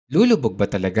Lulubog ba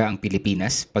talaga ang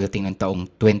Pilipinas pagdating ng taong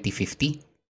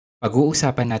 2050?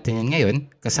 Pag-uusapan natin yan ngayon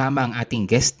kasama ang ating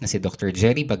guest na si Dr.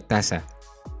 Jerry Bagtasa.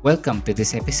 Welcome to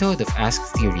this episode of Ask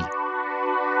Theory.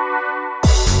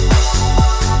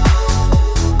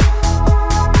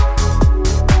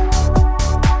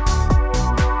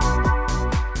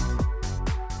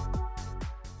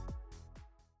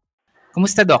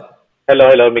 Kumusta, Doc?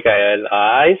 Hello, Mikael.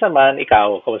 Ayos naman.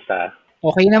 Ikaw, kumusta?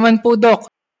 Okay naman po, Doc.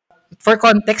 For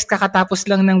context, kakatapos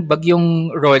lang ng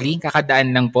bagyong Rolly,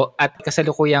 kakadaan lang po, at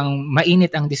kasalukuyang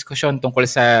mainit ang diskusyon tungkol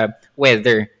sa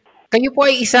weather. Kayo po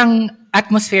ay isang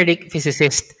atmospheric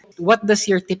physicist. What does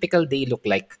your typical day look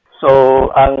like? So,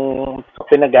 ang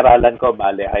pinag-aralan ko,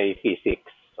 bale, ay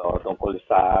physics. So, tungkol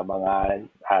sa mga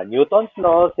Newton's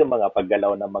laws, yung mga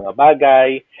paggalaw ng mga bagay.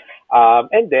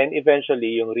 And then,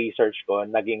 eventually, yung research ko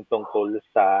naging tungkol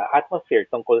sa atmosphere,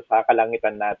 tungkol sa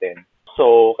kalangitan natin.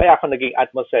 So, kaya ako naging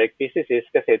atmospheric physicist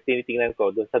kasi tinitingnan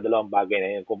ko dun sa dalawang bagay na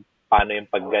yun, kung paano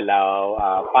yung paggalaw,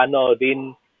 paano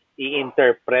din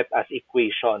i-interpret as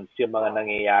equations yung mga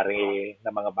nangyayari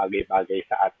na mga bagay-bagay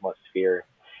sa atmosphere.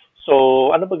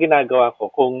 So, ano ba ginagawa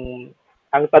ko? Kung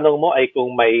ang tanong mo ay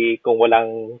kung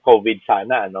walang COVID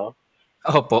sana, ano?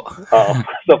 Opo. Oo.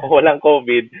 So, kung walang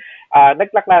COVID,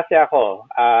 nagklaklase ako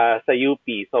sa UP.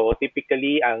 So,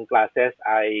 typically, ang classes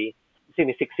ay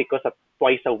sinisiksik ko sa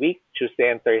twice a week,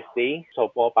 Tuesday and Thursday. So,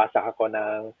 pumapasok ako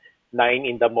ng 9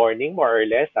 in the morning, more or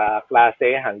less, sa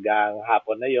klase hanggang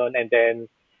hapon na yon. And then,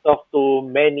 talk to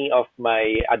many of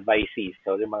my advisees.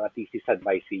 So, yung mga thesis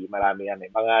advisee, marami yan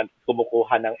eh. Mga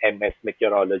kumukuha ng MS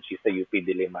Meteorology sa UP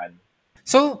Diliman.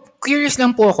 So, curious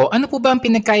lang po ako, ano po ba ang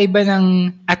pinagkaiba ng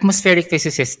atmospheric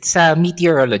physicist sa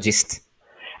meteorologist?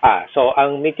 So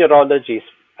ang meteorologist,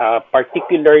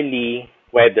 particularly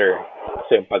weather.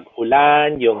 So yung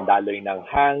pag-ulan, yung daloy ng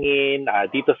hangin,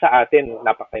 dito sa atin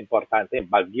napaka-importante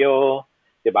bagyo,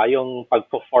 'di ba? Yung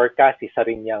pagfo-forecast isa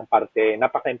rin yang parte,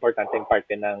 napaka-importanteng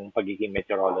parte ng pagiging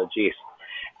meteorologist.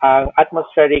 Ang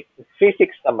atmospheric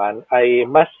physics naman ay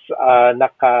mas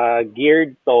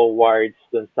naka-geared towards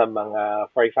dun sa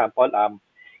mga, for example,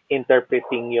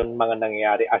 interpreting yung mga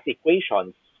nangyayari as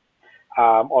equations.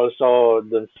 Also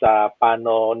dun sa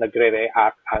paano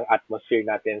nagre-react ang atmosphere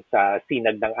natin sa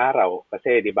sinag ng araw.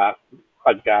 Kasi 'di ba,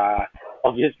 pagka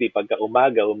obviously pagka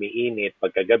umaga umiinit,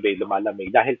 pagka gabi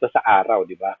lumalamig dahil to sa araw,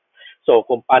 'di ba? So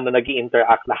kung paano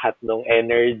nag-interact lahat ng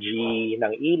energy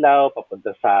ng ilaw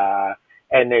papunta sa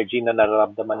energy na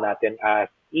nararamdaman natin as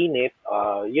init,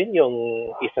 yun yung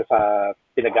isa sa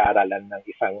pinag-aaralan ng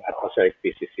isang atmospheric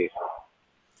physicist.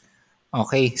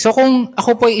 Okay. So kung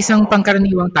ako po ay isang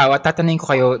pangkaraniwang tao at tatanungin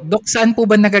ko kayo, Dok, saan po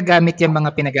ba nagagamit yung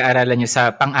mga pinag-aaralan nyo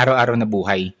sa pang-araw-araw na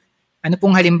buhay? Ano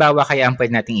pong halimbawa kaya ang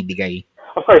pwede nating ibigay?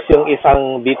 Of course, yung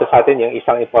isang dito sa atin, yung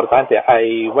isang importante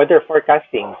ay weather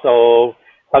forecasting. So,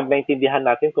 pag naintindihan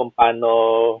natin kung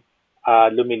paano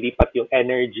lumilipat yung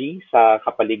energy sa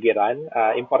kapaligiran,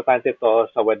 importante to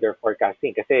sa weather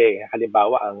forecasting. Kasi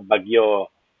halimbawa, ang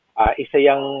bagyo, isa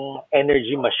yung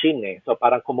energy machine eh. So,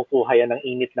 parang kumukuha yan ng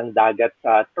init ng dagat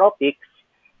sa tropics.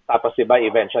 Tapos, diba,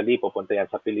 eventually, pupunta yan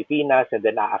sa Pilipinas and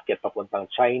then aakyat papuntang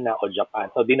China o Japan.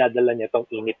 So, dinadala niya tong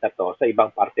init na to sa ibang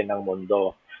parte ng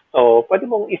mundo. So, pwede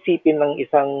mong isipin ng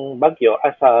isang bagyo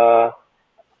as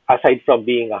aside from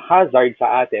being a hazard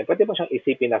sa atin, pwede mo siyang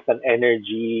isipin as an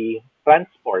energy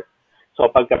transport. So,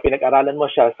 pagka pinag-aralan mo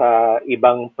siya sa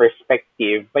ibang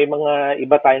perspective, may mga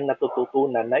iba tayong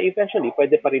natututunan na eventually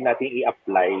pwede pa rin natin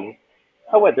i-apply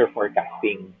sa weather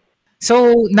forecasting.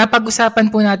 So,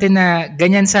 napag-usapan po natin na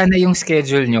ganyan sana yung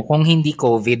schedule nyo kung hindi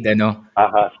COVID, ano?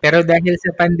 Aha. Pero dahil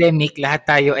sa pandemic, lahat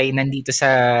tayo ay nandito sa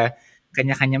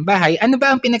kanya-kanyang bahay. Ano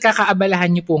ba ang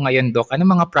pinagkakaabalahan nyo po ngayon, Doc? Ano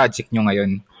mga project nyo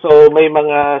ngayon? So, may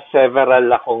mga several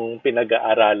akong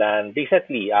pinag-aaralan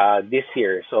recently, this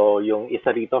year. So, yung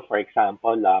isa rito, for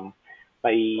example,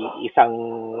 may isang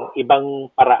ibang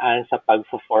paraan sa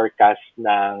pag-forecast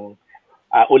ng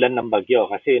ulan ng bagyo.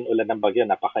 Kasi yung ulan ng bagyo,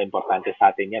 napaka-importante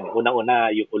sa atin yan.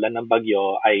 Unang-una, yung ulan ng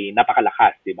bagyo ay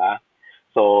napakalakas, di ba?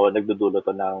 So, nagdudulo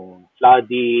to ng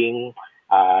flooding,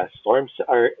 storm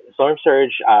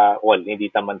surge, well, hindi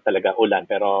naman talaga ulan,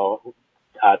 pero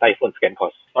typhoons can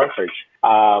cause storm surge.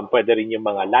 Pwede rin yung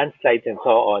mga landslides and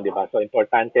so on, di ba? So,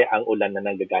 importante ang ulan na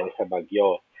nanggagaling sa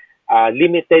bagyo.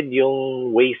 Limited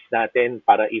yung ways natin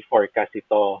para i-forecast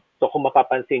ito. So, kung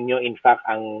mapapansin nyo, in fact,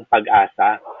 ang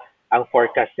pag-asa, ang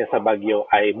forecast niya sa bagyo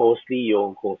ay mostly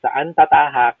yung kung saan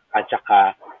tatahak at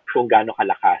saka kung gaano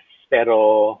kalakas.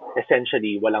 Pero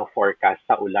essentially, walang forecast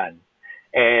sa ulan.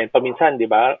 And paminsan, di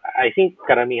ba, I think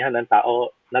karamihan ng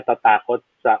tao natatakot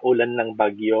sa ulan ng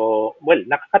bagyo. Well,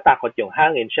 nakakatakot yung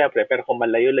hangin, syempre, pero kung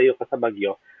malayo-layo ka sa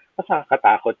bagyo, mas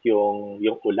nakakatakot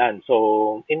yung ulan.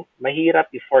 So,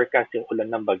 mahirap i-forecast yung ulan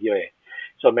ng bagyo eh.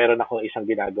 So, meron akong isang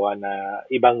ginagawa na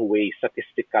ibang way,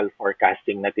 statistical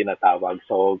forecasting na tinatawag.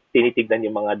 So, tinitignan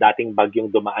yung mga dating bagyong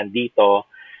dumaan dito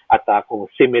at kung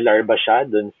similar ba siya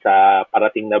dun sa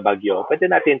parating na bagyo. Pwede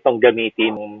natin itong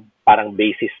gamitin parang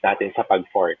basis natin sa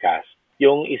pag-forecast.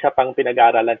 Yung isa pang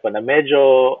pinag-aaralan ko na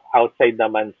medyo outside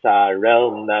naman sa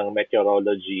realm ng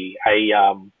meteorology ay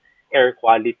air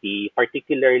quality,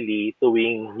 particularly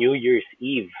tuwing New Year's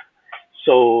Eve.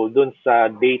 So, dun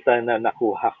sa data na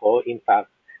nakuha ko, in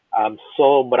fact,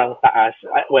 sobrang taas.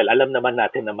 Well, alam naman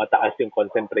natin na mataas yung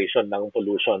concentration ng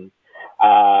pollution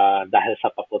dahil sa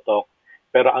paputok.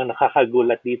 Pero ang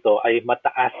nakakagulat dito ay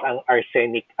mataas ang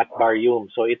arsenic at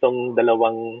barium. So, itong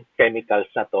dalawang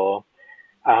chemicals na to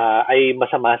ay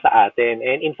masama sa atin.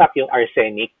 And in fact, yung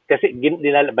arsenic, kasi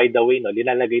by the way, no,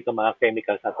 linalagay itong mga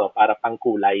chemicals na to para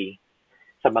pangkulay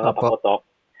sa mga Opo. paputok.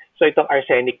 So itong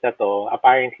arsenic na to,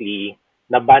 apparently,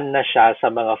 naban na siya sa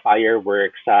mga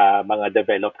fireworks sa mga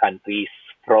developed countries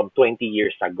from 20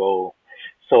 years ago.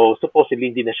 So supposedly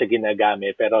hindi na siya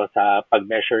ginagamit, pero sa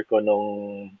pag-measure ko nung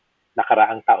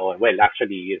nakaraang taon, well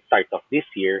actually start of this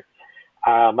year,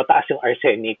 mataas yung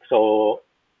arsenic. So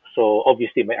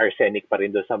obviously may arsenic pa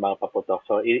rin doon sa mga paputok.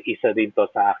 So isa din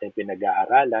to sa aking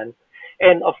pinag-aaralan.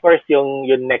 And of course, yung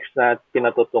next na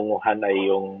pinatutunguhan ay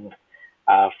yung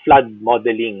flood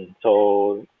modeling.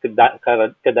 So,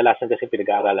 kadalasan kasi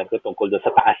pinag-aaralan ko tungkol doon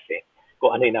sa taas eh.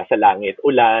 Kung ano yung nasa langit,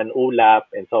 ulan,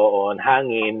 ulap, and so on,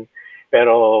 hangin.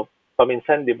 Pero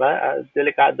paminsan, di ba,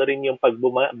 delikado rin yung pag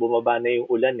bumaba na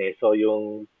yung ulan eh. So,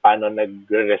 yung paano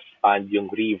nag-respond yung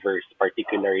rivers,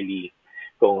 particularly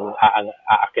kung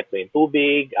aakit ba yung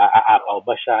tubig, aapaw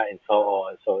ba siya, and so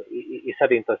on. So,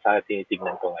 isa rin to sa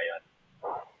tinitignan ko ngayon.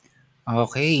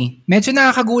 Okay. Medyo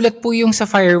nakakagulat po yung sa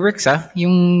fireworks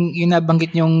yung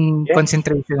nabanggit yung Yes.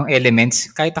 concentration ng elements.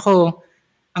 Kahit ako,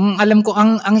 ang alam ko,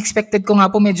 ang expected ko nga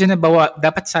po medyo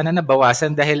dapat sana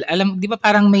nabawasan dahil alam, di ba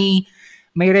parang may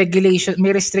regulation,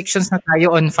 may restrictions na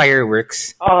tayo on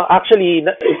fireworks. Actually,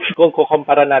 kung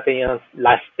kukumpara natin yung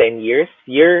last 10 years,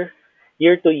 year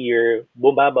to year,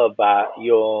 bumababa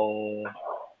yung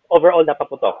overall na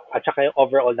paputok at saka yung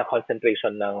overall na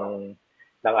concentration ng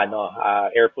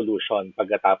air pollution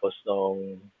pagkatapos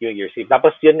nung New Year's Eve.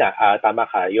 Tapos yun nga, tama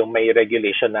ka, yung may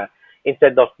regulation na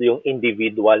instead of yung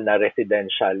individual na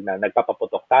residential na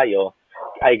nagpapaputok tayo,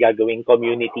 ay gagawing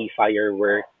community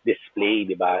firework display,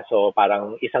 di ba? So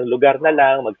parang isang lugar na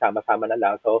lang, magsama-sama na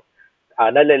lang. So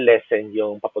nalilesen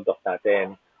yung paputok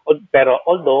natin. Pero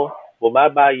although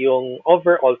bumaba yung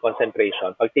overall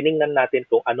concentration, pag tiningnan natin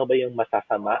kung ano ba yung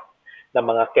masasama ng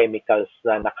mga chemicals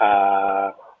na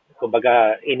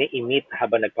kumbaga ini-emit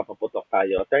habang nagpapaputok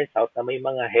tayo, turns out na may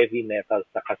mga heavy metals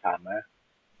na kasama.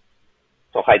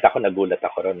 So kahit ako nagulat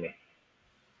ako ron eh.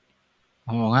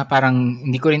 Oo nga, parang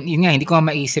hindi ko nga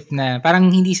maisip na parang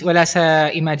wala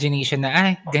sa imagination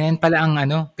na ganyan pala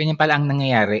ang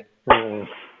nangyayari.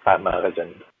 Tama ka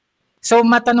dyan. So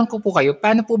matanong ko po kayo,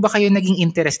 paano po ba kayo naging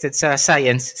interested sa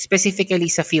science,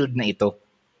 specifically sa field na ito?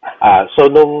 So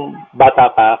nung bata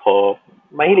pa ako,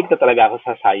 mahilig na talaga ako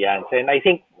sa science. And I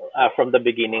think from the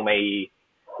beginning,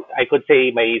 I could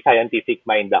say may scientific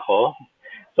mind ako.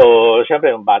 So,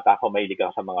 syempre, yung bata ako, mahilig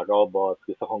ako sa mga robots.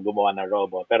 Gusto kong gumawa ng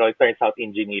robot. Pero it turns out,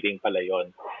 engineering pala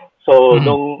yon. So,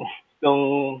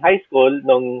 nung high school,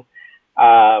 nung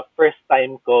first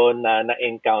time ko na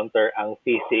na-encounter ang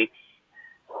physics,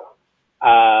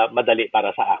 madali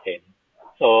para sa akin.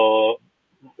 So,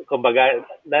 kumbaga,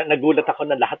 nagulat ako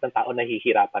na lahat ng tao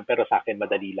nahihirapan, pero sa akin,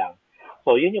 madali lang.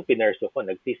 So, yun yung pinursu ko.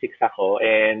 Nag-physics ako.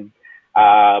 And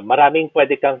maraming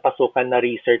pwede kang pasukan na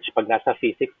research pag nasa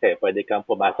physics eh. Pwede kang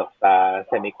pumasok sa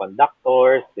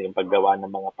semiconductors, yung paggawa ng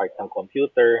mga parts ng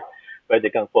computer. Pwede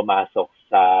kang pumasok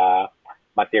sa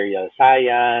material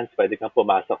science, pwede kang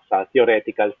pumasok sa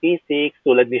theoretical physics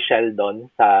tulad ni Sheldon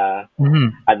sa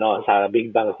sa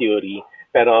Big Bang Theory.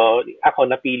 Pero ako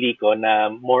napili ko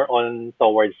na more on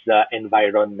towards the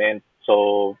environment.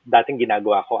 So dating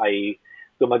ginagawa ko ay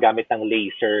gumagamit ng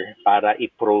laser para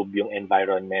i-probe yung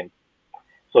environment.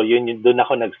 So yun doon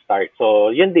ako nag-start.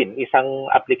 So yun din, isang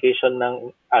application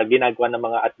ng ginagawa ng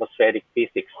mga atmospheric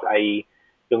physics ay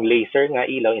yung laser nga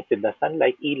ilaw, instead na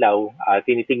sunlight, ilaw,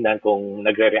 tinitingnan kung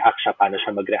nagre-react siya, paano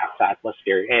siya mag-react sa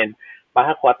atmosphere, and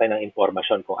makakuha tayo ng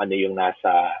informasyon kung ano yung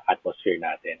nasa atmosphere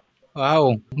natin.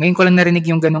 Wow. Ngayon ko lang narinig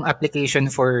yung ganong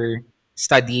application for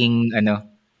studying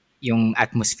yung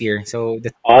atmosphere. So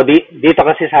dito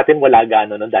kasi sa atin wala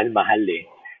gaano dahil mahal eh.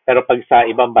 Pero pag sa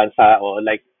ibang bansa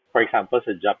like for example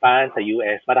sa Japan, sa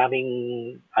US, maraming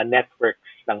networks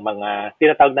ng mga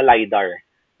tinatawag na LiDAR.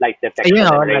 light detection Ayun,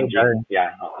 and LiDAR. ranging.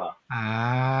 Yeah, oo.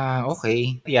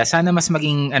 Okay. Yeah, sana mas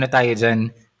maging ano tayo diyan,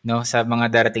 'no, sa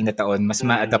mga darating na taon, mas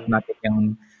ma-adapt natin yung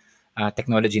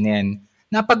technology na 'yan.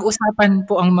 Napag-usapan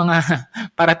po ang mga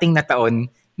parating na taon,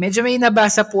 medyo may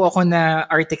nabasa po ako na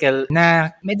article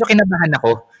na medyo kinabahan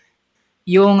ako.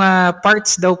 Yung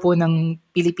parts daw po ng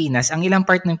Pilipinas, ang ilang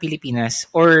part ng Pilipinas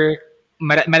or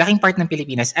malaking part ng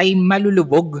Pilipinas ay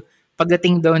malulubog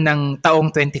pagdating daw ng taong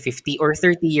 2050 or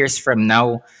 30 years from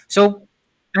now. So,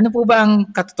 ano po ba ang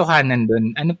katotohanan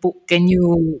dun? Ano po, can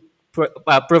you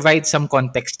provide some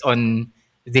context on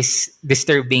this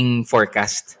disturbing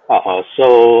forecast? Oo. So,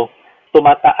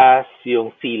 tumataas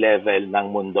yung sea level ng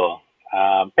mundo.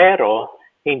 Pero,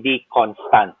 hindi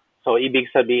constant. So, ibig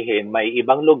sabihin, may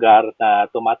ibang lugar na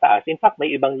tumataas. In fact,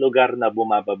 may ibang lugar na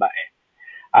bumababa eh.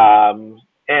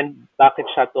 And bakit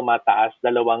siya tumataas?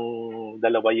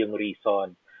 Dalawa yung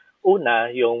reason.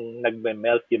 Una, yung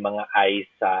nagme-melt yung mga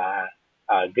ice sa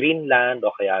Greenland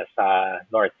o kaya sa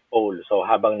North Pole. So,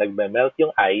 habang nagme-melt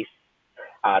yung ice,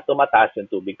 tumataas yung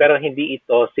tubig. Pero hindi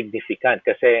ito significant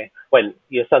kasi, well,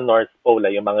 yung sa North Pole,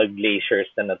 yung mga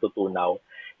glaciers na natutunaw,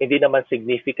 hindi naman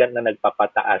significant na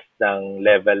nagpapataas ng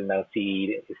level ng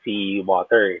sea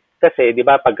water. Kasi, di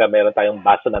ba, pagka meron tayong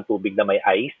baso ng tubig na may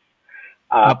ice,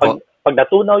 pag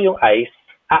natunaw yung ice,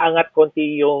 aangat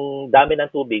konti yung dami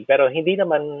ng tubig, pero hindi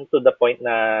naman to the point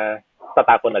na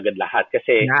tatapon agad lahat.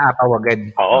 Kasi, Naapaw agad.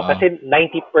 Oo, kasi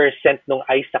 90% ng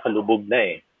ice nakalubog na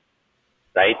eh.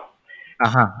 Right?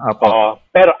 Opo. Oo.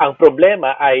 Pero ang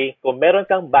problema ay kung meron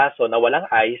kang baso na walang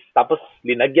ice, tapos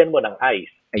linagyan mo ng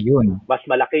ice, Ayun. mas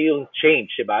malaki yung change,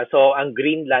 diba? So, ang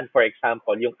Greenland, for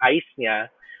example, yung ice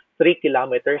niya, 3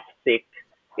 kilometers thick,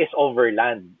 is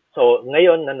overland. So,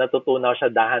 ngayon na natutunaw siya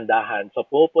dahan-dahan. So,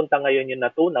 pupunta ngayon yung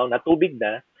natunaw na tubig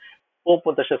na,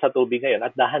 pupunta siya sa tubig ngayon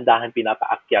at dahan-dahan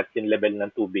pinapaakyat yung level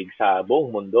ng tubig sa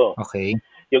buong mundo. Okay.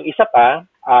 Yung isa pa,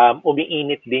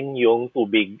 umiinit din yung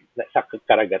tubig sa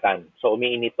karagatan. So,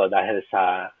 umiinit to dahil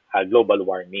sa global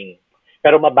warming.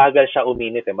 Pero mabagal siya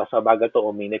uminit eh. Mas mabagal to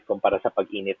uminit kumpara sa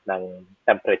pag-init ng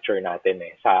temperature natin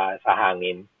eh, sa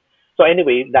hangin. So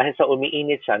anyway, dahil sa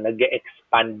umiinit siya,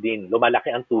 nag-expand din. Lumalaki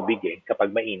ang tubig eh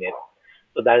kapag mainit.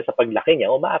 So dahil sa paglaki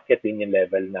niya, umaakyat din yung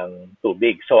level ng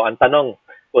tubig. So ang tanong,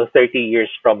 kung 30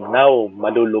 years from now,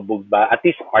 malulubog ba at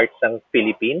least parts ng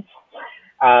Philippines?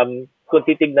 Kung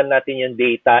titignan natin yung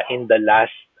data in the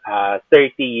last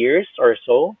 30 years or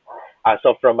so,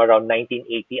 so from around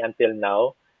 1980 until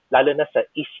now, lalo na sa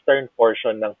eastern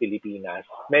portion ng Pilipinas,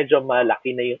 medyo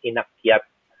malaki na yung inakyat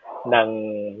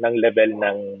ng level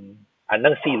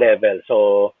ng sea level. So,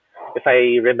 if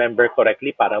I remember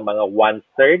correctly, parang mga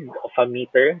 1/3 of a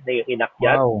meter na yung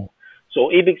inakyat. Wow. So,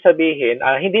 ibig sabihin,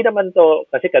 hindi naman to,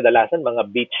 kasi kadalasan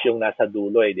mga beach yung nasa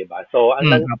dulo eh, di ba? So,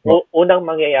 ang unang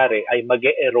mangyayari ay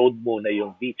mag-erode muna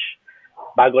yung beach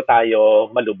bago tayo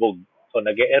malubog. So,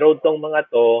 nag-erode tong mga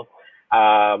to,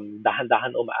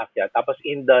 dahan-dahan umaakyat. Tapos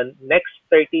in the next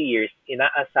 30 years,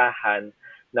 inaasahan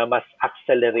na mas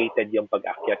accelerated yung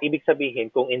pag-akyat. Ibig sabihin,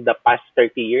 kung in the past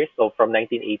 30 years, so from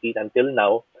 1980 until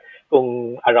now,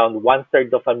 kung around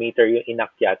 1/3 of a meter yung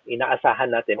inakyat,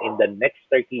 inaasahan natin in the next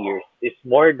 30 years is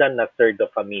more than 1/3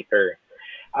 of a meter.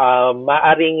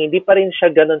 Maaring hindi pa rin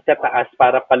siya ganun kataas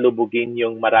para palubugin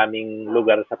yung maraming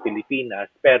lugar sa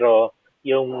Pilipinas, pero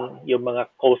yung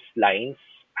mga coastlines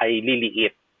ay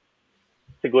liliit.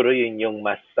 Siguro yun yung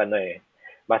mas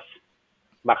mas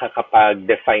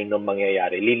makakapag-define ng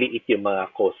mangyayari. Liliit yung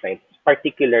mga coastlines,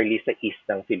 particularly sa east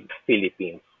ng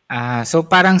Philippines. So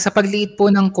parang sa pagliit po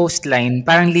ng coastline,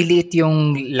 parang liliit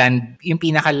yung land, yung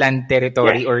pinaka-land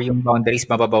territory or yung boundaries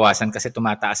mababawasan kasi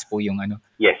tumataas po yung ano.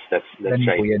 Yes, that's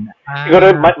right. Po yun. Siguro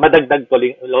madagdag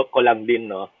ko lang din,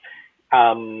 no?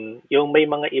 Yung may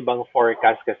mga ibang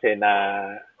forecast kasi na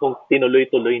kung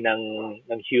tinuloy-tuloy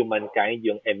ng humankind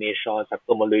yung emissions at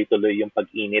tumuloy-tuloy yung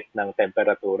pag-init ng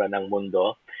temperatura ng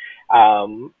mundo,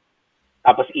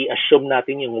 tapos i-assume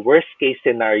natin yung worst case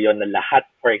scenario na lahat,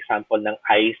 for example, ng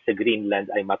ice sa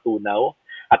Greenland ay matunaw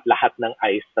at lahat ng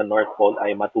ice sa North Pole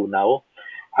ay matunaw,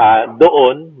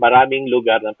 doon maraming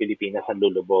lugar ng Pilipinas ang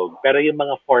lulubog. Pero yung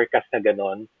mga forecast na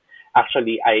ganon,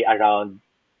 actually ay around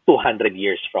 200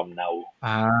 years from now.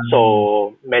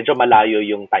 So, medyo malayo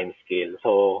yung time scale.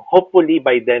 So, hopefully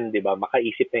by then, di ba,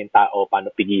 makaisip na yung tao paano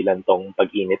pigilan tong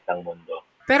pag-init ng mundo.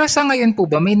 Pero sa ngayon po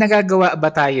ba, may nagagawa ba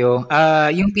tayo,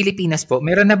 yung Pilipinas po,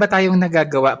 meron na ba tayong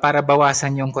nagagawa para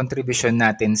bawasan yung contribution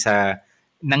natin sa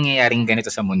nangyayaring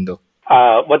ganito sa mundo?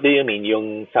 What do you mean?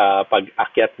 Yung sa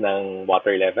pag-akyat ng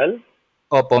water level?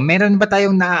 Opo, meron ba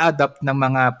tayong na-adapt ng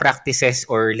mga practices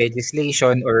or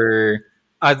legislation or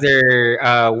other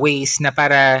ways na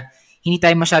para hindi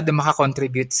tayo masyado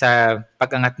makakontribute sa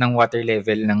pag-angat ng water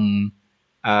level ng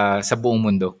sa buong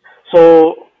mundo.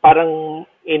 So, parang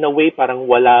in a way, parang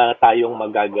wala tayong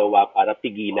magagawa para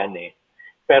pigilan eh.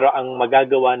 Pero ang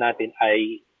magagawa natin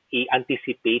ay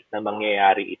i-anticipate na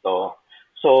mangyayari ito.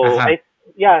 So, Aha.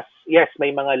 yes,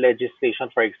 may mga legislation,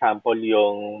 for example,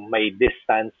 yung may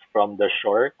distance from the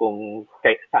shore, kung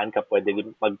saan ka pwede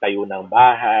magtayo ng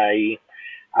bahay,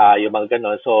 yung mga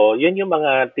ganon. So, yun yung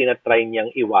mga tinatry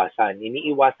niyang iwasan.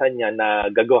 Iniiwasan niya na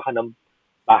gagawa ka ng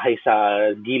bahay sa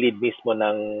gilid mismo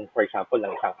ng, for example,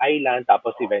 ng isang island,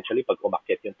 tapos eventually pag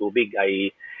umakyat yung tubig ay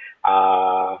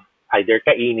either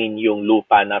kainin yung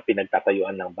lupa na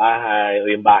pinagtatayuan ng bahay o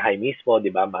yung bahay mismo,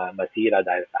 di ba, masira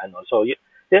dahil sa ano. So,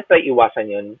 try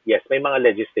iwasan yun. Yes, may mga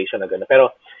legislation na gano'n.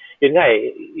 Pero, yun nga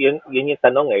eh, yun yung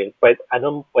tanong eh,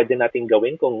 anong pwede natin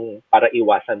gawin kung para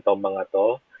iwasan tong mga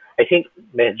to? I think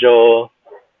medyo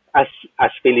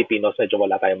as Filipinos, medyo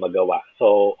wala tayong magawa.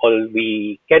 So, all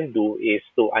we can do is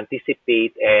to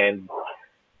anticipate and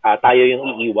tayo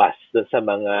yung iiwas dun sa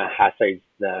mga hazards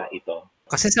na ito.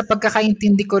 Kasi sa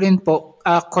pagkakaintindi ko rin po,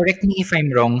 correct me if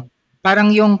I'm wrong,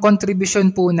 parang yung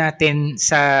contribution po natin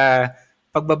sa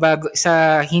pagbabago,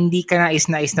 sa hindi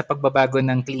kanais-nais na pagbabago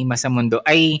ng klima sa mundo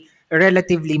ay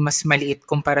relatively mas maliit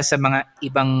kumpara sa mga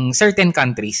ibang certain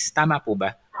countries. Tama po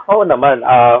ba? Oo naman,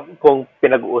 kung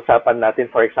pinag-uusapan natin,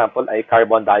 for example, ay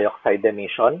carbon dioxide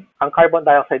emission. Ang carbon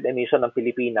dioxide emission ng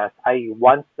Pilipinas ay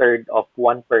 1/3 of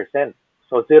 1%.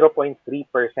 So 0.3%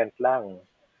 lang.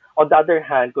 On the other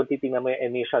hand, kung titingnan mo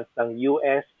yung emissions ng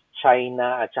US,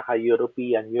 China, at saka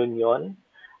European Union,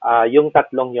 yung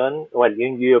tatlong yon, well,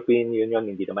 yung European Union,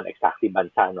 hindi naman exactly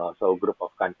bansa, no? So group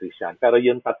of countries yan. Pero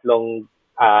yung tatlong,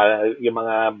 yung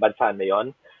mga bansa na yon,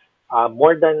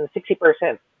 more than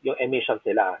 60% yung emissions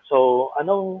nila. So,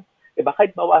 iba,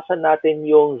 kahit bawasan natin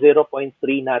yung 0.3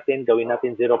 natin, gawin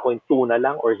natin 0.2 na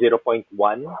lang or 0.1.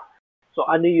 So,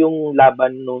 ano yung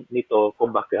laban nito,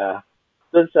 kumbaga,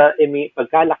 dun sa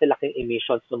pagkalaki-laking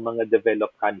emissions ng mga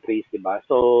developed countries, di ba?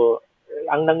 So,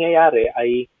 ang nangyayari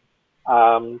ay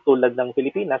tulad ng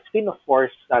Pilipinas,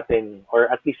 pino-force natin or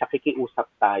at least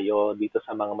nakikiusap tayo dito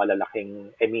sa mga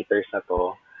malalaking emitters na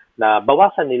to na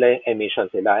bawasan nila yung emissions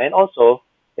nila. And also,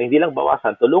 hindi lang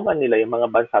bawasan, tulungan nila yung mga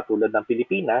bansa tulad ng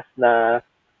Pilipinas na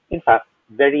in fact,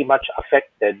 very much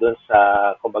affected dun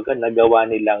sa, kumbaga, nagawa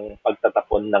nilang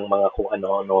pagtatapon ng mga kung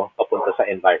ano-ano papunta sa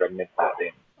environment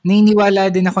natin.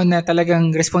 Naniniwala din ako na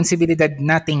talagang responsibilidad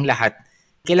nating lahat.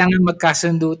 Kailangan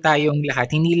magkasundo tayong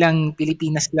lahat. Hindi lang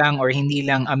Pilipinas lang or hindi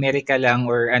lang Amerika lang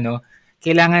or ano.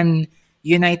 Kailangan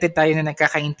united tayo na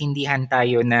nagkakaintindihan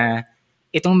tayo na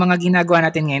itong mga ginagawa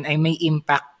natin ngayon ay may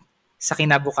impact sa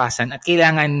kinabukasan at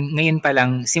kailangan ngayon pa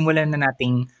lang simulan na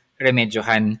nating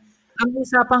remedyohan. Ang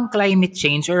usapang climate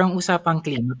change or ang usapang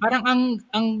klima, parang ang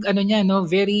ano niya no,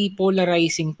 very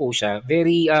polarizing po siya.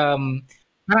 Very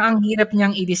parang ang hirap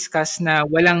niyang i-discuss na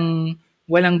walang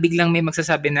biglang may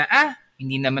magsasabi na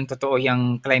hindi naman totoo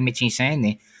yung climate change na yan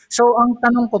eh. So ang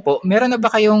tanong ko po, meron na ba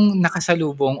kayong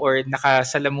nakasalubong or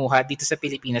nakasalamuha dito sa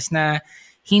Pilipinas na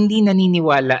hindi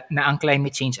naniniwala na ang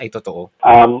climate change ay totoo?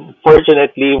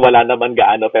 Fortunately, wala naman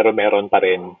gaano pero meron pa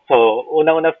rin. So,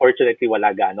 unang-una, fortunately,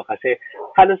 wala gaano kasi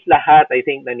halos lahat, I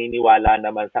think, naniniwala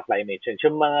naman sa climate change.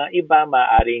 Yung mga iba,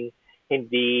 maaring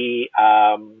hindi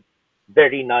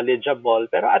very knowledgeable,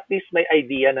 pero at least may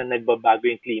idea na nagbabago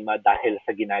yung klima dahil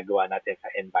sa ginagawa natin sa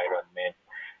environment.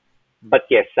 But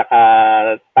yes, saka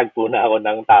tagpo na ako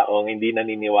ng taong hindi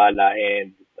naniniwala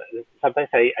and sometimes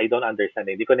I don't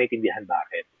understand. Hindi ko naintindihan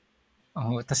bakit.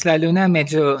 Oo, tas lalo na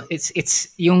medyo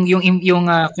it's yung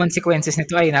consequences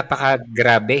nito ay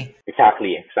napakagrabe.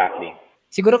 Exactly.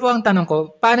 Siguro po ang tanong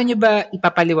ko, paano niyo ba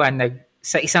ipapaliwanag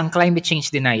sa isang climate change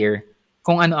denier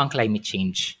kung ano ang climate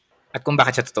change at kung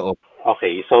bakit siya totoo?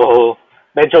 Okay, so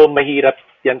medyo mahirap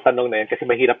yan tanong na yan kasi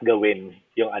mahirap gawin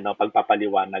yung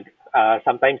pagpapaliwanag.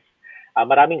 Sometimes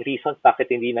maraming reasons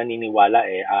bakit hindi naniniwala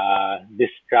eh.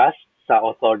 Distrust sa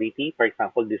authority, for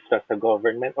example, distrust sa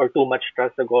government or too much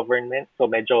trust sa government. So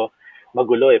medyo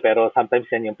magulo eh, pero sometimes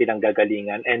yan yung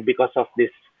pinanggagalingan. And because of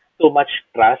this too much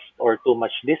trust or too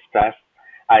much distrust,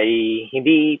 ay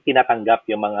hindi tinatanggap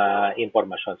yung mga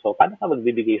impormasyon. So paano ka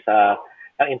magbibigay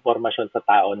ng impormasyon sa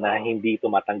tao na hindi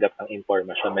tumatanggap ng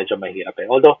impormasyon? Medyo mahirap eh.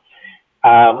 Although,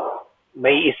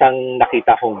 may isang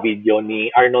nakita kong video ni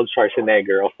Arnold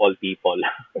Schwarzenegger of all people.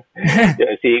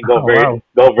 Si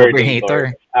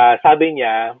Governator. Sabi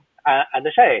niya, ano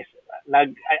siya eh,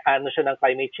 ano siya ng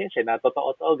climate change eh, na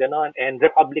totoo gano'n. And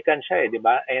Republican siya eh, di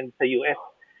ba? And sa US,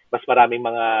 mas maraming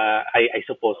mga, I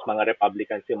suppose, mga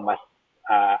Republicans yung mas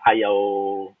ayaw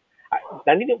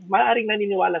maaaring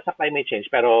naniniwala sa climate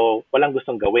change pero walang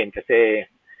gustong gawin kasi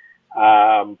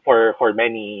for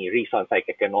many reasons like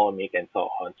economic and so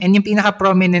on. And yung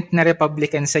pinaka-prominent na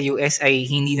Republican sa US ay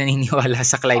hindi naniniwala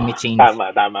sa climate change.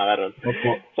 Tama ka ron. Opo.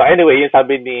 So anyway, yung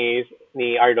sabi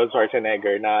ni Arnold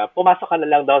Schwarzenegger na pumasok ka na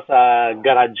lang daw sa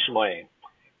garage mo eh.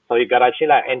 So yung garage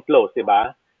nila enclosed, di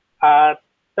ba?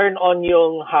 Turn on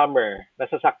yung Hummer na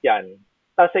sasakyan.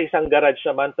 Tapos sa isang garage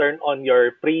naman, turn on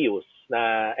your Prius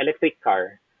na electric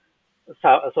car.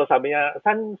 So sabi niya,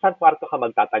 saan kwarto ka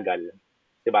magtatagal?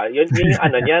 'Di ba? Yun yung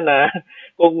ano niya na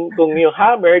kung yung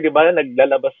Hummer, 'di ba,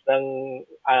 naglalabas ng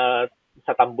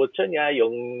sa tambutso niya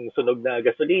yung sunog na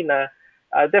gasolina,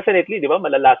 definitely, 'di ba,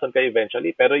 malalason ka eventually,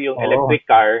 pero yung electric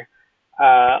car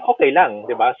okay lang,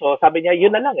 'di ba? So sabi niya,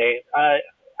 yun na lang eh.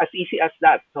 As easy as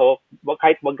that. So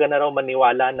kahit wag ka na raw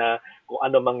maniwala na kung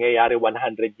ano mangyayari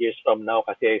 100 years from now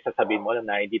kasi sasabihin mo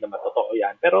na hindi naman totoo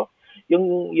 'yan. Pero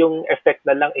yung effect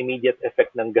na lang, immediate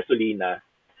effect ng gasolina,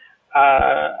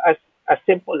 as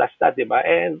simple as that, di ba?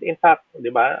 And in fact, di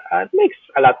ba, it makes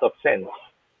a lot of sense.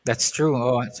 That's true.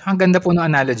 Oh, ang ganda po ng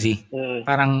analogy.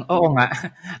 Parang, oo nga,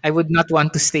 I would not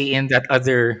want to stay in that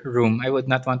other room. I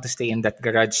would not want to stay in that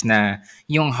garage na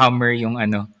yung Hummer, yung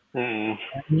ano.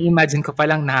 Ni-imagine ko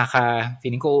palang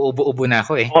feeling ko uubo-ubo na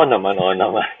ako eh. Oo naman.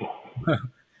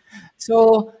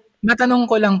 So, matanong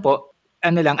ko lang po,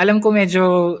 alam ko medyo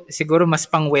siguro mas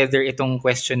pang-weather itong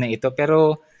question na ito,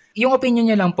 pero yung opinion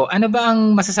niyo lang po, ano ba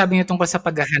ang masasabi niyo tungkol sa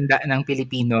paghahanda ng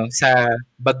Pilipino sa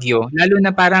bagyo? Lalo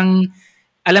na parang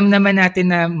alam naman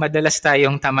natin na madalas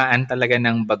tayong tamaan talaga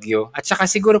ng bagyo. At saka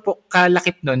siguro po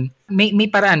kalakip nun, may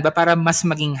paraan ba para mas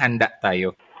maging handa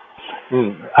tayo?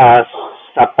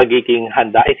 Sa pagiging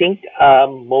handa, I think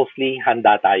mostly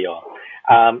handa tayo.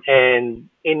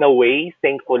 And in a way,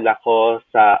 thankful ako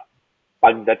sa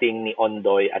pagdating ni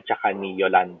Ondoy at saka ni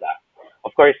Yolanda.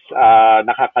 Of course,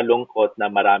 nakakalungkot na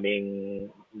maraming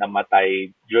namatay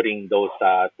during those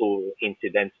two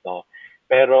incidents, no?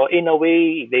 Pero in a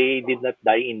way, they did not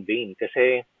die in vain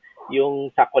kasi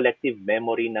yung sa collective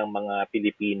memory ng mga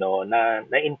Pilipino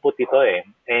na-input ito eh.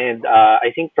 And I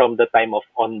think from the time of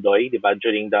Ondoy, di ba,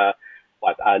 during the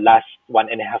last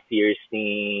 1.5 years ni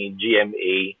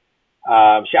GMA,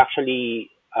 she actually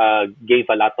gave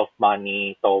a lot of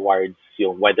money towards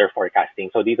yung weather forecasting.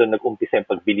 So dito nag-umpisa yung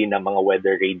pagbili ng mga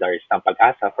weather radars ng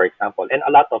Pag-asa, for example, and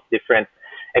a lot of different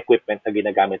equipment na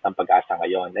ginagamit ng Pag-asa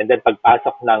ngayon. And then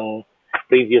pagpasok ng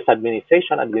previous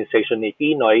administration ni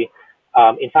Pinoy,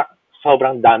 in fact,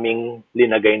 sobrang daming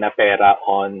linagay na pera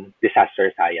on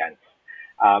disaster science.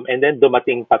 And then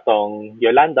dumating pa tong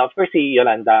Yolanda. Of course, si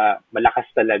Yolanda malakas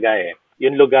talaga eh.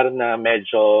 Yung lugar na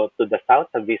medyo to the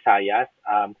south, sa Visayas,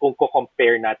 kung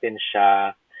ko-compare natin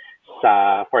siya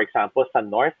sa, for example, sa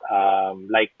north,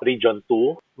 like Region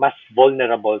 2, mas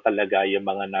vulnerable talaga yung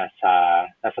mga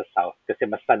nasa south kasi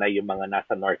mas sanay yung mga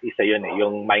nasa north. Isa yun eh,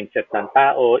 yung mindset ng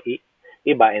tao,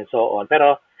 iba and so on.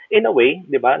 Pero in a way,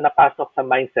 di ba, napasok sa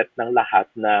mindset ng lahat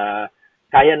na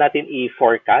kaya natin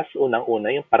i-forecast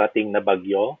unang-una yung parating na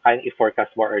bagyo, kayang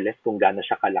i-forecast more or less kung gaano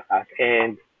siya kalakas.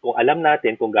 And kung alam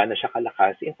natin kung gaano siya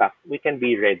kalakas, in fact, we can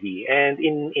be ready. And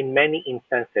in many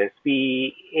instances,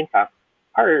 we in fact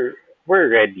we're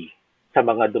ready sa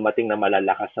mga dumating na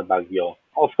malalakas na bagyo.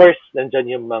 Of course,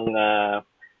 nandiyan yung mga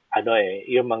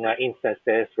yung mga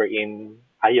instances wherein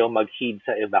ayaw mag-heed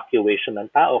sa evacuation ng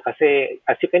tao kasi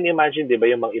as you can imagine, 'di ba,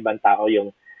 yung mga ibang tao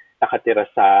yung nakatira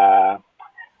sa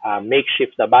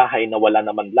makeshift na bahay na wala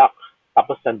naman lock.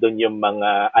 Tapos nandun yung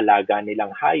mga alaga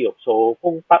nilang hayop. So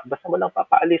kung basta mo lang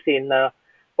papaalisin na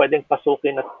pwedeng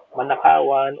pasukin at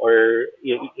manakawan or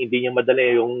hindi niya madala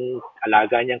yung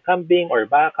alaga niyang kambing or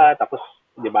baka, tapos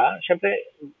 'di ba? Syempre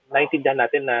naintindihan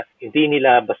natin na hindi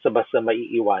nila basta-basta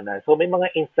maiiwanan. So may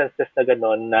mga instances na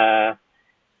gano'n na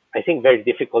I think very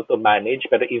difficult to manage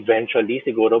pero eventually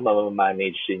siguro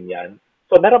ma-manage din 'yan.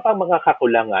 So meron pang mga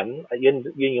kakulangan, yun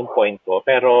yung point ko.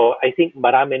 Pero I think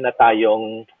marami na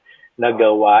tayong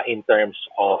nagawa in terms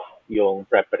of yung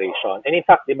preparation. And in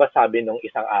fact, di ba sabi nung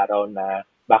isang araw na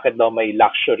bakit daw may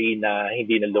luxury na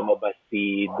hindi na lumabas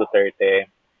si Duterte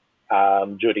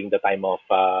during the time of,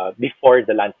 before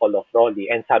the landfall of Rolly.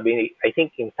 And I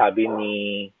think yung sabi ni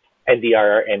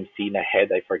NDRRMC na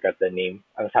head, I forgot the name,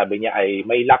 ang sabi niya ay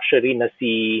may luxury na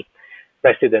si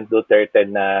President Duterte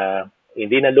na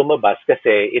hindi na lumabas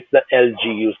kasi it's the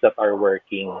LGUs that are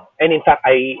working. And in fact,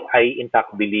 I in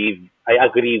fact believe, I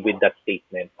agree with that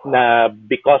statement na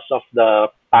because of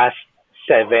the past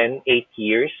 7-8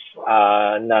 years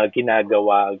na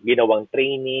ginawang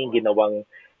training, ginawang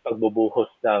pagbubuhos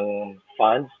ng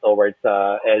funds towards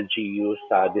LGUs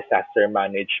sa disaster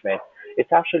management,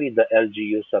 it's actually the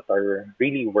LGUs that are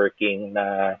really working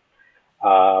na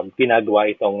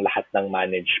ginagawa itong lahat ng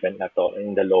management na to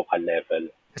in the local level.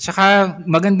 At saka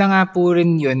maganda nga po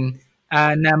rin yun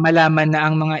na malaman na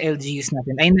ang mga LGUs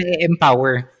natin ay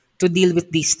na-empower to deal with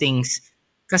these things.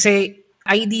 Kasi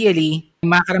ideally,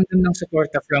 makakaramdam ng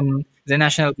suporta from the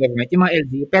national government, yung mga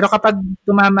LGU. Pero kapag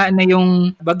tumama na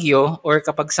yung bagyo or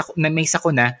kapag may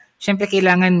sakuna, syempre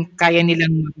kailangan kaya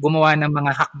nilang gumawa ng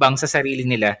mga hakbang sa sarili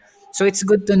nila. So it's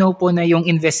good to know po na yung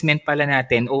investment pala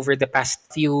natin over the past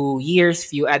few years,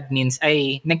 few admins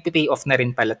ay nagpe-pay off na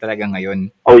rin pala talaga ngayon.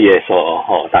 Oh yes,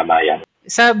 oo, tama yan.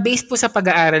 Based po sa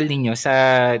pag-aaral ninyo sa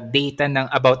data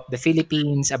ng about the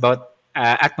Philippines, about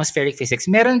atmospheric physics,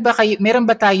 meron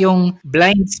ba tayong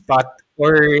blind spot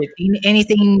or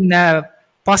anything na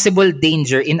possible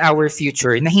danger in our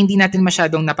future na hindi natin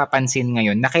masyadong napapansin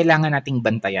ngayon na kailangan nating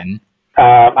bantayan?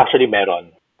 Actually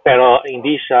meron. Pero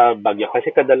hindi siya bagyo. Kasi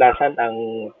kadalasan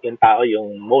yung tao,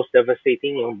 yung most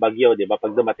devastating yung bagyo, di ba?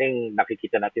 Pag dumating,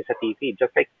 nakikita natin sa TV. Just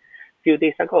like few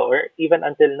days ago or even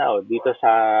until now, dito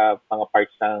sa mga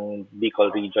parts ng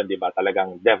Bicol region, di ba?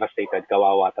 Talagang devastated,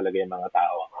 kawawa talaga yung mga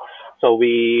tao. So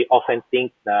we often think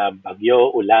na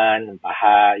bagyo, ulan,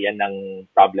 baha, yan ang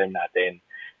problem natin.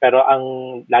 Pero ang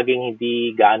laging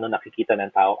hindi gaano nakikita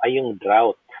ng tao ay yung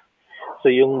drought.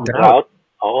 So yung drought,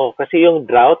 oo, kasi yung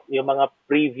drought, yung mga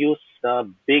previous na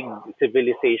big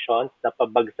civilizations,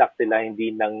 napabagsak sila hindi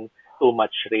ng too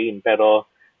much rain, pero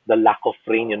the lack of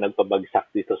rain yung nagpabagsak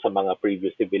dito sa mga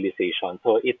previous civilizations.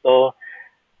 So ito,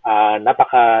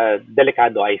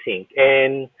 napaka-delikado I think.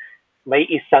 And may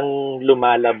isang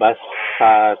lumalabas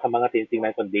sa mga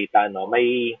tinitingnan kong data, no?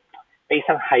 May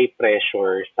isang high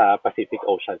pressure sa Pacific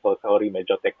Ocean. So sorry,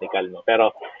 medyo technical, no? Pero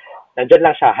nandyan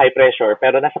lang siya, high pressure,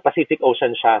 pero nasa Pacific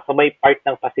Ocean siya. So may part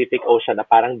ng Pacific Ocean na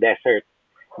parang desert.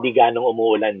 Hindi ganong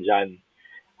umuulan dyan.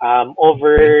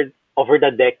 Over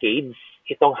the decades,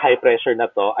 itong high pressure na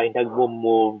to ay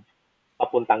nag-move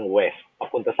papuntang west,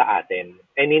 papunta sa atin.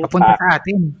 And in Papunta fact, sa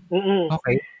atin?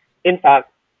 Okay. In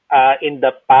fact, in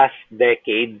the past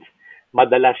decade,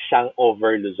 madalas siyang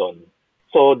over Luzon.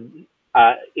 So,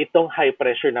 itong high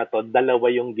pressure na to,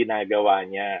 dalawa yung ginagawa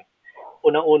niya.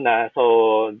 Unang-una,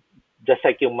 so just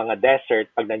like yung mga desert,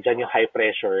 pag nandyan yung high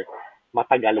pressure,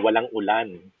 matagal walang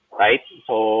ulan, right?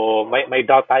 So may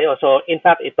drought tayo. So in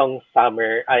fact, itong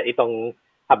summer, itong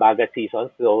habagat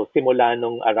season, so simula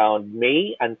nung around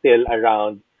May until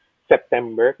around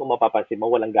September, kung mapapansin mo,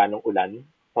 walang ganong ulan.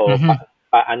 So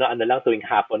ano lang, tuwing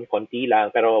hapon, konti lang.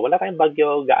 Pero wala tayong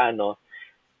bagyo gaano.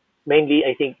 Mainly,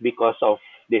 I think, because of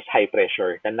this high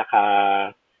pressure na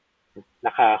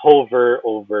naka-hover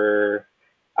over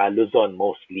Luzon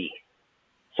mostly.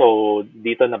 So,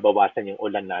 dito nabawasan yung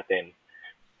ulan natin.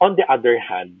 On the other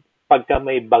hand, pagka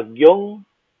may bagyong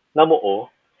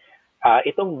namuo,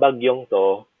 itong bagyong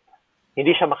to,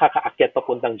 hindi siya makakaakyat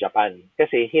papuntang Japan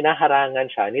kasi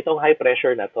hinaharangan siya nitong high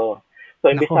pressure na to.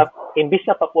 So, imbis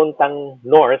na papuntang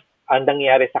north, ang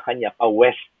nangyayari sa kanya, pa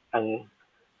west ang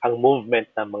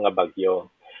movement ng mga bagyo.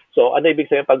 So, ano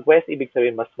ibig sabihin? Pag west, ibig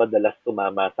sabihin mas madalas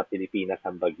tumama sa Pilipinas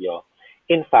ang bagyo.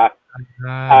 In fact,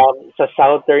 sa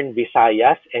Southern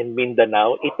Visayas and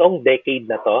Mindanao, itong decade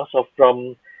na to, so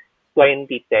from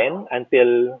 2010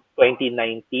 until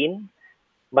 2019,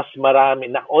 mas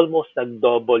marami, na almost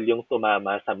nag-double yung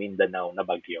tumama sa Mindanao na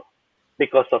bagyo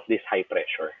because of this high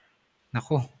pressure.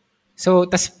 Nako. So,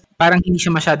 parang hindi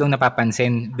siya masyadong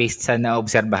napapansin based sa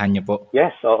naobserbahan niyo po?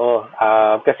 Yes, oo.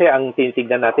 Kasi ang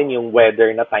tinitignan natin yung weather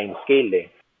na time scale eh.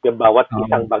 Yung bawat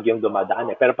isang bagyong dumadaan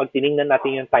eh. Pero pag tinignan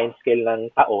natin yung time scale ng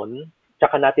taon,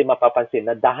 tsaka natin mapapansin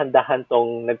na dahan-dahan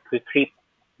tong nag-creep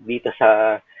dito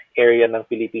sa area ng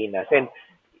Pilipinas. And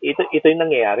ito yung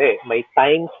nangyayari. May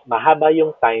times, mahaba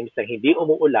yung times na hindi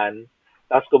umuulan,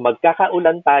 tapos kung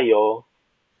magkakaulan tayo,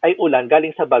 ay ulan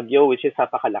galing sa bagyo which is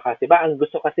napakalakas. Diba? Ang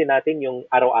gusto kasi natin yung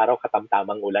araw-araw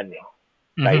katamtamang ulan eh.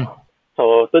 Right?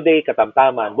 So, today,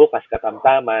 katamtaman. Bukas,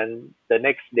 katamtaman. The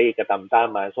next day,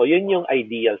 katamtaman. So, yun yung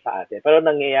ideal sa atin. Pero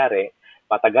nangyayari,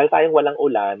 matagal tayong walang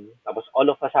ulan, tapos all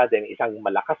of a sudden, isang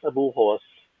malakas na buhos,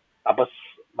 tapos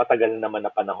matagal naman na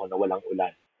panahon na walang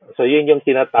ulan. So, yun yung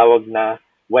tinatawag na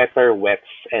wetter wets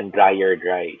and drier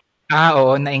dry.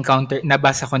 Oo,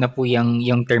 nabasa ko na po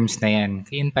yung terms na yan.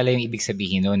 Yun pala yung ibig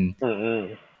sabihin nun.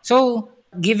 So,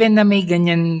 given na may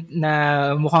ganyan na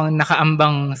mukhang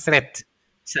nakaambang threat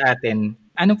sa atin,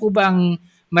 ano po ba ang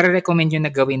marirecommend nyo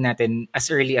na gawin natin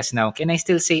as early as now? Can I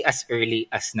still say as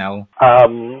early as now?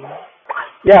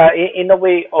 Yeah, in a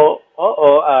way,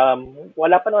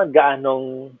 wala pa naman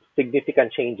gaanong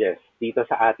significant changes dito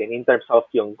sa atin in terms of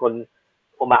yung kung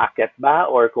umaakyat ba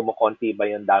or kumukonti ba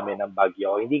yung dami ng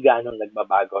bagyo? Hindi gaano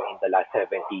nagbabago in the last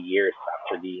 70 years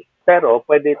actually. Pero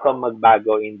pwede itong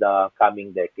magbago in the coming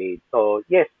decade. So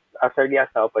yes, as early as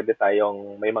now,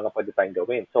 may mga pwede tayong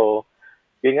gawin. So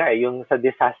yun nga yung sa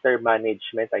disaster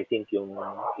management, I think yung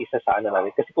isa sa ano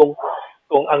natin. Kasi kung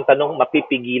ang tanong,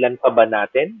 mapipigilan pa ba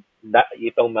natin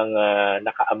itong mga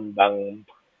nakaambang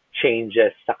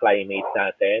changes sa climate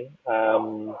natin?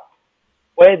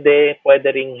 Pwede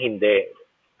ring hindi.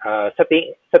 Sa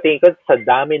tingin ko, sa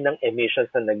dami ng emissions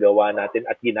na nagawa natin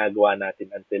at ginagawa natin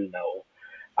until now,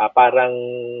 parang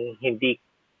hindi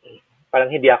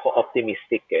ako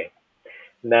optimistic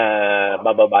na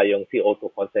bababa yung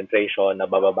CO2 concentration, na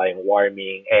bababa yung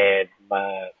warming, and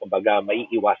kumbaga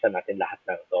maiiwasan natin lahat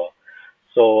ng to.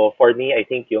 So for me, I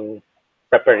think yung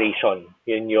preparation,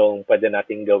 yun yung pwede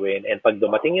nating gawin, and pag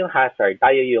dumating yung hazard,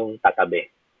 tayo yung tatabi.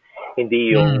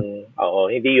 Hindi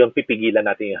yung pipigilan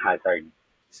natin yung hazard.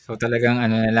 So talagang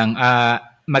ano na lang,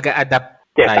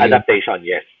 mag-a-adapt Yes, tayo. adaptation,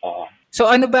 yes. Oo. So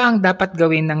ano ba ang dapat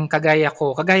gawin ng kagaya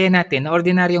natin, na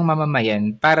ordinaryong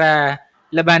mamamayan para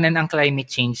labanan ang climate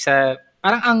change?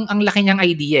 Parang ang laki niyang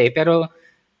idea pero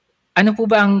ano po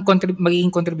ba ang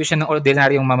magiging contribution ng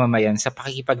ordinaryong mamamayan sa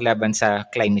pakikipaglaban sa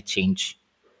climate change?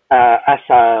 As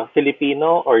a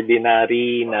Filipino,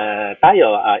 ordinary na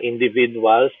tayo,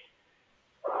 individuals,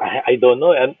 I don't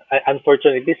know.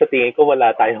 Unfortunately, sa tingin ko,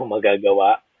 wala tayong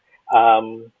magagawa.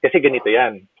 Kasi ganito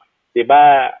yan. 'Di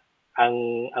ba,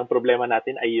 ang problema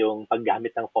natin ay yung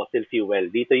paggamit ng fossil fuel.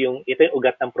 Ito yung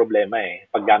ugat ng problema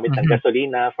Paggamit ng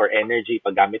gasolina for energy,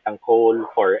 paggamit ng coal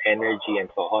for energy, and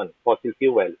so on. Fossil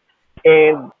fuel.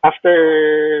 And after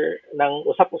ng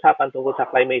usap-usapan tungkol sa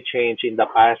climate change in the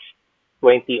past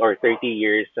 20 or 30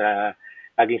 years,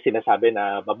 laging sinasabi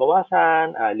na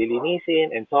babawasan,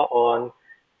 lilinisin, and so on.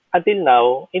 Until now,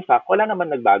 in fact, wala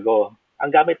naman nagbago.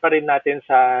 Ang gamit pa rin natin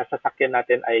sa sasakyan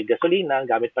natin ay gasolina,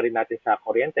 ang gamit pa rin natin sa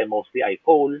kuryente mostly ay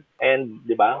coal, and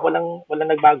 'di ba? Walang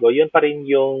nagbago. 'Yun pa rin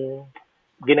yung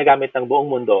ginagamit ng buong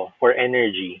mundo for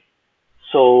energy.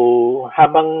 So,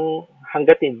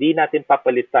 hangga't hindi natin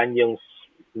papalitan yung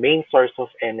main source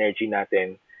of energy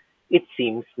natin, it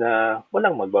seems na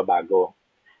walang magbabago.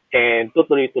 And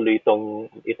tutuloy-tuloy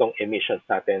itong emissions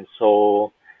natin.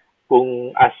 So,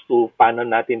 kung as to paano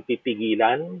natin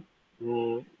pipigilan,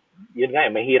 yun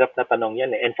nga mahirap na tanong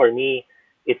yan And for me,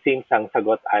 it seems ang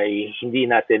sagot ay hindi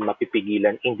natin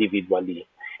mapipigilan individually.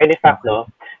 And in fact,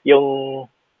 yung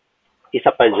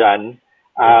isa pa dyan,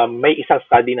 may isang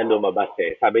study na lumabas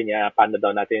Sabi niya, paano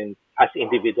daw natin, as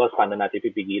individuals, paano natin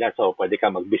pipigilan? So, pwede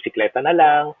ka magbisikleta na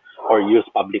lang, or use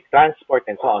public transport,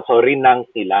 and so on. So,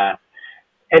 rinank nila.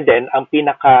 And then, ang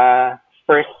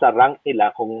first sa rank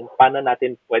nila kung paano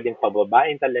natin pwedeng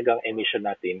pababain talagang emission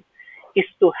natin is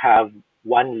to have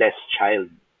one less child.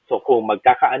 So kung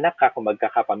magkakaanak ka, kung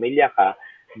magkakapamilya ka,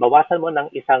 bawasan mo ng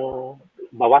isang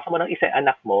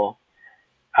anak mo,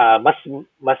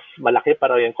 mas malaki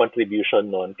pa raw yung contribution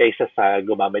nun kaysa sa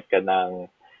gumamit ka ng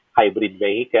hybrid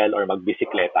vehicle or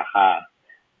magbisikleta ka.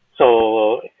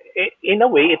 So in a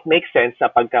way, it makes sense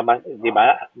na di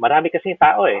ba, marami kasing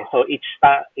tao So each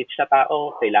na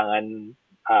tao kailangan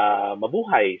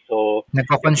mabuhay. So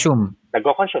nagko-consume.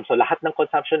 So lahat ng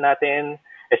consumption natin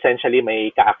essentially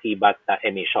may kaakibat na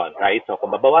emission, right? So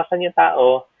kung mabawasan yung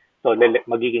tao, so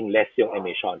magiging less yung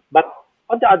emission. But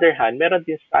on the other hand, meron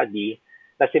din study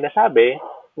na sinasabi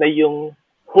na yung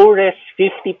poorest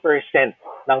 50%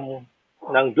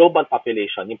 ng global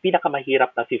population, yung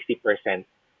pinakamahirap na 50%,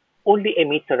 only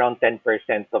emits around 10%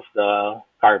 of the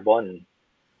carbon.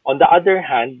 On the other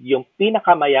hand, yung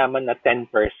pinakamayaman na 10%,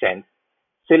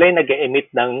 sila yung nag-emit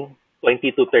ng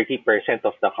 20 to 30%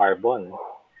 of the carbon.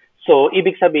 So,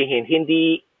 ibig sabihin,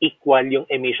 hindi equal yung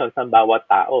emissions ng bawat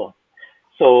tao.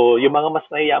 So, yung mga mas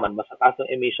mayayaman, mas mataas ng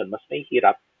emission, mas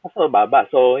mahihirap, mas mababa.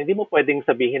 So, hindi mo pwedeng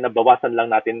sabihin na bawasan lang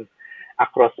natin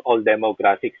across all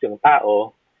demographics yung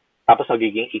tao, tapos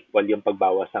magiging equal yung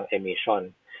pagbawas ng emission.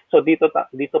 So dito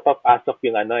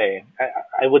papasok yung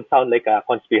I would sound like a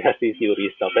conspiracy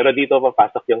theorist, pero dito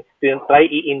papasok yung try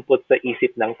i-input sa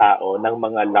isip ng tao ng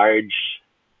mga large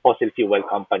fossil fuel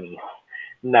companies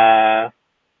na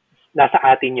nasa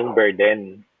atin yung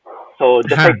burden. So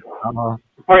just like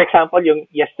for example, yung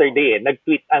yesterday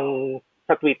nag-tweet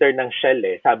sa Twitter ng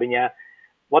Shell sabi niya,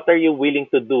 what are you willing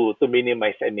to do to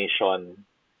minimize emission?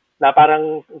 Na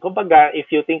parang, kumbaga, if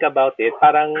you think about it,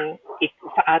 parang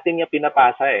sa atin niya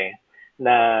pinapasa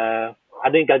na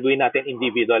ano yung gagawin natin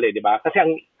individual di ba? Kasi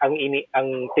ang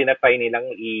tinatry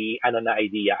nilang na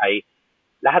idea ay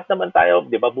lahat naman tayo,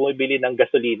 di ba, bumibili ng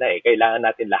gasolina kailangan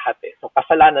natin lahat So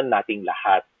kasalanan nating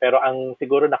lahat. Pero ang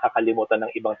siguro nakakalimutan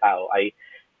ng ibang tao ay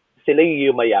sila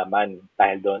yung yumayaman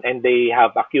dahil doon. And they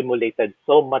have accumulated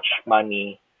so much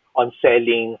money on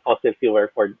selling fossil fuel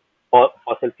for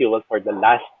the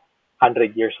last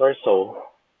 100 years or so.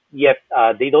 Yet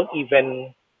they don't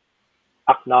even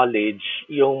acknowledge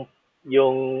yung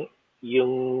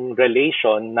yung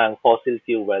relation ng fossil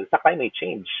fuel sa climate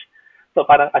change. So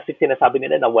parang as if sinasabi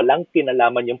nila na walang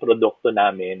kinalaman yung produkto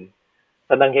namin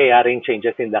sa nangyayaring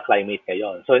changes in the climate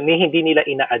ngayon. So hindi nila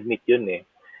ina-admit yun eh.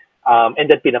 And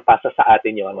then pinapasa sa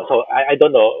atin yun. So I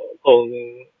don't know kung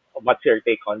what's your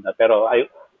take on that, pero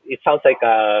it sounds like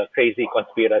a crazy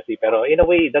conspiracy, pero in a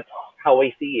way that's how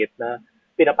I see it, na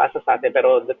pinapasa sa atin.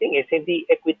 Pero the thing is, hindi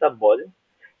equitable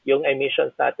yung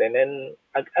emissions natin. And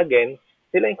again,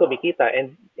 sila yung kumikita.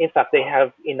 And in fact, they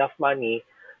have enough money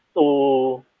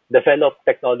to develop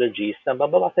technologies na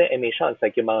mabawasan yung emissions,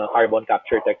 like yung mga carbon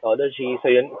capture technology. So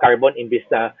yung carbon, imbis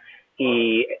na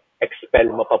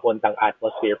i-expel mo papuntang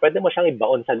atmosphere, pwede mo siyang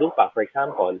ibaon sa lupa, for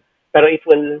example. Pero it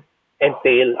will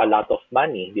entail a lot of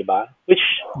money, di ba? Which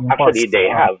actually they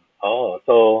have.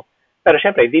 So, pero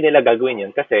syempre, hindi nila gagawin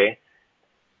yun kasi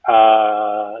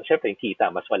syempre,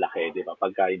 kita mas malaki, di ba?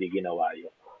 Pagka hindi ginawa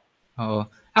yun. Oo.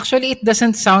 Actually, it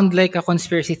doesn't sound like a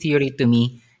conspiracy theory to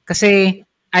me. Kasi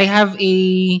I have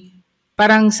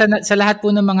parang sa lahat po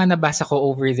ng mga nabasa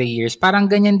ko over the years, parang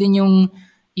ganyan din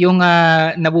yung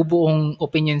nabubuong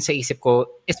opinion sa isip ko,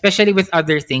 especially with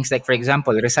other things like, for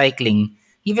example, recycling.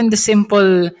 Even the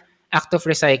simple act of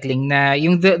recycling na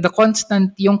yung the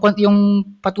constant, yung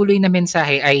patuloy na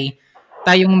mensahe ay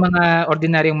tayong mga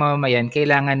ordinaryong mamamayan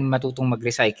kailangan matutong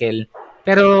mag-recycle.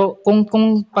 Pero kung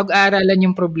pag-aaralan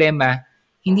yung problema,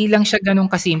 hindi lang siya ganun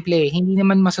kasimple. Hindi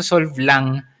naman masosolve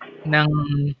lang ng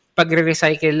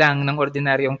pagre-recycle lang ng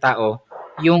ordinaryong tao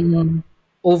yung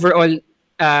overall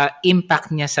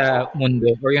impact niya sa mundo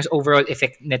or yung overall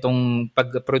effect nitong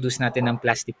pag-produce natin ng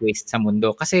plastic waste sa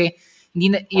mundo. Kasi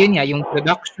yun nga, yung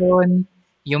production,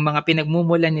 yung mga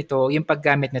pinagmumulan nito, yung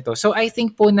paggamit nito. So I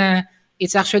think po na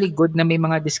it's actually good na may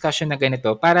mga discussion na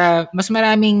ganito para mas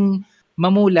maraming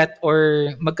mamulat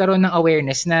or magkaroon ng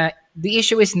awareness na the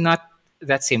issue is not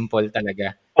that simple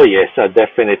talaga. Oh yes,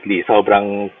 definitely.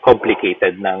 Sobrang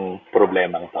complicated ng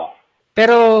problemang to.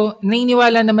 Pero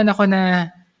naniniwala naman ako na,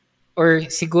 or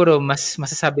siguro mas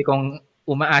masasabi kong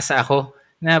umaasa ako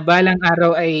na balang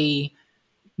araw ay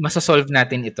masosolve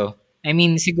natin ito. I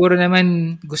mean, siguro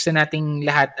naman gusto nating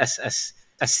lahat as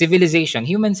civilization,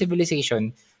 human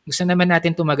civilization, gusto naman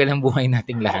natin tumagal ang buhay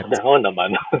nating lahat. Oo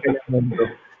naman.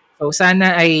 So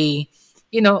sana ay,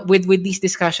 with these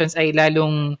discussions ay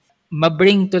lalong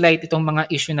ma-bring to light itong mga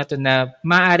issue na to na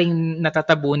maaring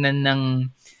natatabunan ng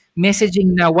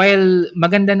messaging na while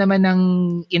maganda naman ng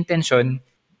intention,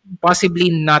 possibly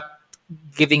not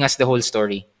giving us the whole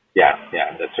story. Yeah,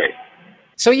 that's right.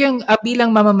 So yung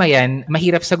bilang mamamayan,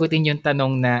 mahirap sagutin yung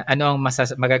tanong na ano ang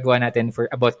magagawa natin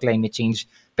about climate change.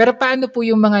 Pero paano po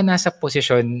yung mga nasa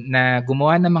posisyon na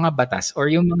gumawa ng mga batas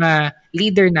or yung mga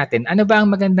leader natin, ano ba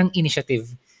ang magandang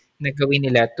initiative na gawin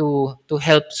nila to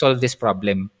help solve this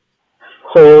problem?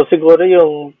 So siguro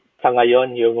yung sa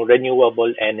ngayon, yung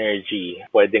renewable energy,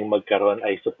 pwedeng magkaroon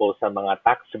I suppose sa mga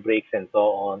tax breaks and so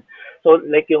on. So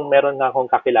like yung meron nga akong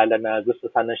kakilala na gusto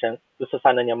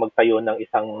sana niya magtayo ng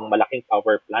isang malaking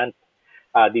power plant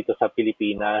dito sa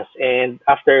Pilipinas. And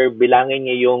after bilangin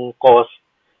niya yung cost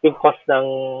ng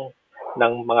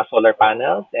mga solar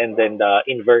panels and then the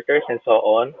inverters and so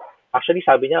on, actually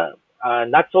sabi niya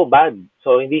not so bad.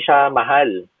 So hindi siya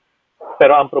mahal.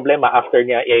 Pero ang problema, after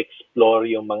niya i-explore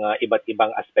yung mga iba't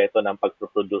ibang aspeto ng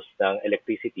pagproduce ng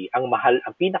electricity, ang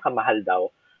pinakamahal daw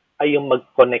ay yung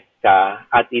mag-connect ka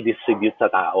at i-distribute sa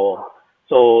tao.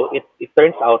 So it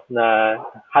turns out na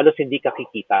halos hindi ka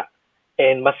kikita.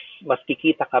 And mas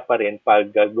kikita ka pa rin pag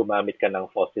gumamit ka ng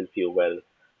fossil fuel.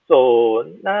 So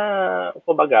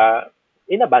kumbaga,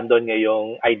 inabandon niya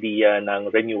yung idea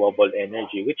ng renewable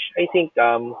energy, which I think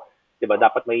diba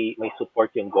dapat may support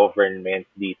yung government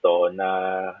dito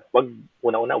na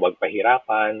wag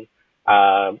pahirapan,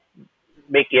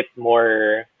 make it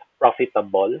more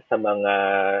profitable sa mga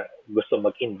gusto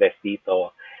mag-invest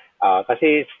dito.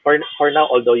 Kasi for now,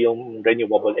 although yung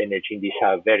renewable energy hindi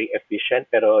siya very efficient,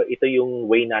 pero ito yung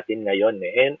way natin ngayon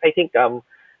eh. And I think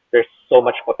there's so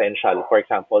much potential. For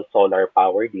example, solar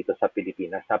power dito sa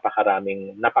Pilipinas,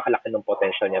 napakalaki ng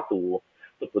potential niya to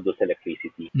produce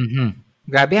electricity. Mm-hmm.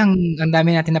 Grabe, ang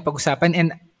dami natin na pag-usapan and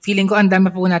feeling ko ang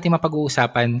dami po natin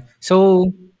mapag-uusapan. So,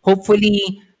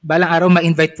 hopefully, balang araw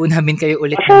ma-invite po namin kayo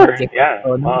ulit. Sure, yeah.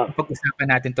 Pag-usapan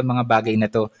natin itong mga bagay na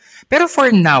to. Pero for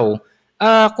now,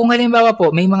 Kung halimbawa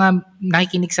po, may mga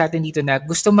nakikinig sa atin dito na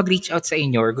gustong mag-reach out sa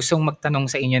inyo or gustong magtanong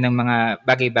sa inyo ng mga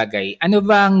bagay-bagay, ano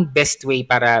ba ang best way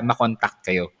para makontakt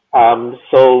kayo?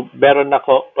 So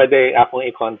pwede akong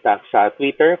i-contact sa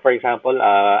Twitter, for example,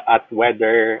 at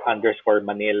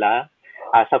weather_Manila.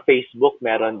 Sa Facebook,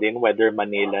 meron din Weather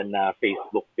Manila na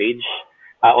Facebook page.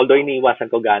 Although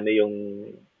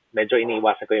medyo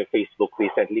iniiwasan ko yung Facebook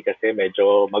recently kasi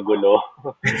medyo magulo.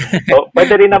 So,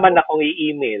 pwede rin naman akong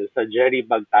i-email sa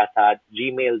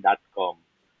jerrybagtasa@gmail.com.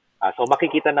 So,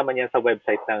 makikita naman yan sa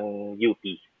website ng UP.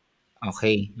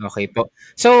 Okay po.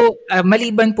 So,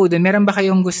 maliban po dun, meron ba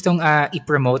kayong gustong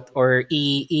i-promote or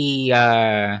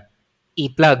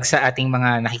i-plug sa ating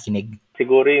mga nakikinig?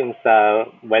 Siguro yung sa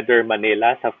Weather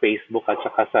Manila sa Facebook at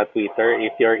saka sa Twitter,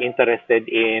 if you're interested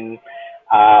in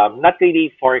not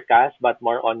really forecast but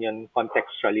more on yung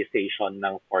contextualization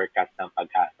ng forecast ng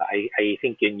Pag-asa. I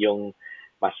think yun yung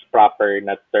mas proper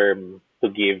na term to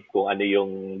give kung ano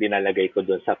yung dinalagay ko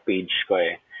doon sa page ko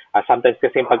eh. Sometimes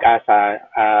kasi yung Pag-asa,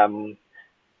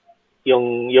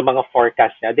 yung mga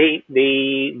forecast niya,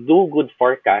 they do good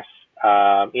forecast.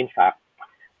 In fact,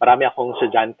 marami akong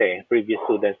estudyante, previous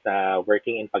students na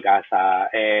working in Pag-asa,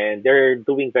 and they're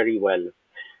doing very well.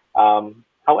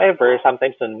 However,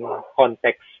 sometimes in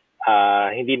context,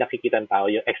 hindi nakikita ng tao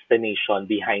yung explanation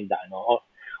behind the ano.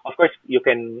 Of course, you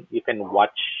can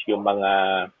watch yung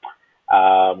mga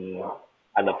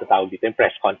yung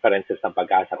press conferences ng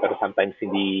Pag-asa, pero sometimes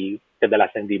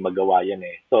kadalasan hindi magawa yan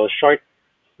eh. So, short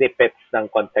snippets ng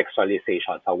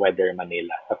contextualization sa Weather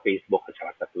Manila, sa Facebook at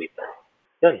sa Twitter.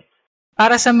 Yun.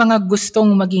 Para sa mga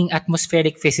gustong maging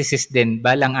atmospheric physicist din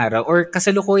balang araw or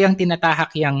kasalukuyang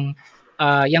tinatahak yung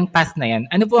path na yan,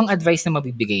 ano po ang advice na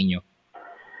mabibigay nyo?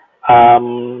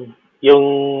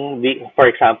 For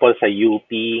example, sa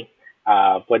UP,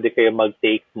 pwede kayo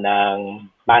mag-take ng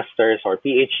master's or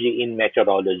PhD in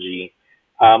meteorology.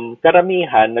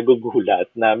 Karamihan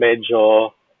nagugulat na medyo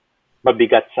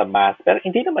mabigat sa math. Pero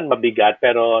hindi naman mabigat,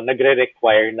 pero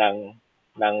nagre-require ng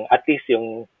at least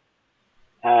yung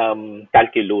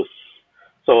calculus.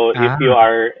 So if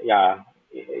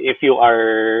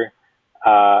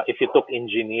you took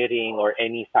engineering or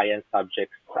any science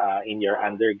subjects in your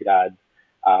undergrad,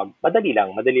 madali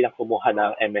lang kumuha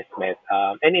ng MS Met.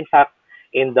 And in fact,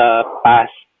 in the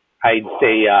past, I'd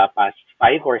say past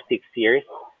 5 or 6 years,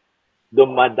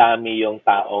 dumadami yung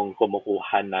taong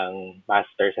kumukuha ng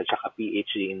master's at saka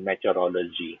PhD in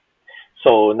meteorology.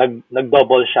 So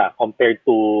nag-double siya compared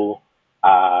to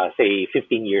say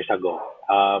 15 years ago.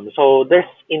 So there's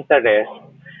interest.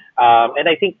 And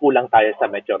I think kulang tayo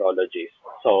sa meteorologists.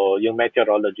 So yung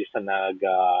meteorologist na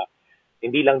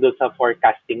hindi lang doon sa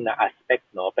forecasting na aspect,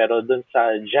 no, pero doon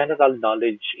sa general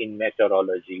knowledge in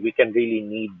meteorology, we can really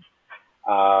need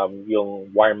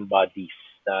yung warm bodies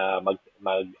na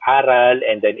mag-aral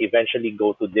and then eventually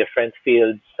go to different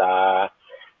fields sa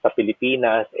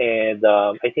Pilipinas, and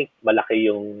I think malaki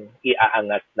yung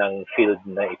iaangat ng field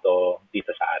na ito dito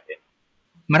sa atin.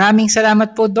 Maraming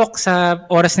salamat po, Doc, sa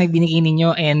oras na binigay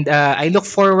ninyo, and I look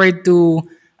forward to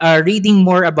reading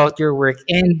more about your work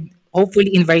and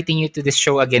hopefully inviting you to this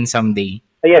show again someday.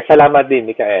 Yes, salamat din,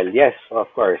 Mikael. Yes, of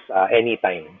course.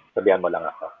 Anytime. Sabihan mo lang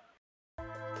ako.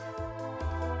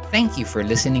 Thank you for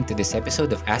listening to this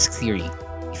episode of Ask Theory.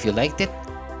 If you liked it,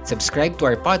 subscribe to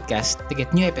our podcast to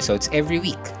get new episodes every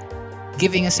week.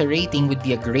 Giving us a rating would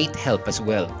be a great help as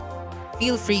well.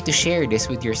 Feel free to share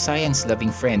this with your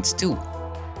science-loving friends too.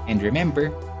 And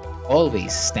remember,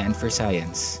 always stand for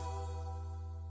science.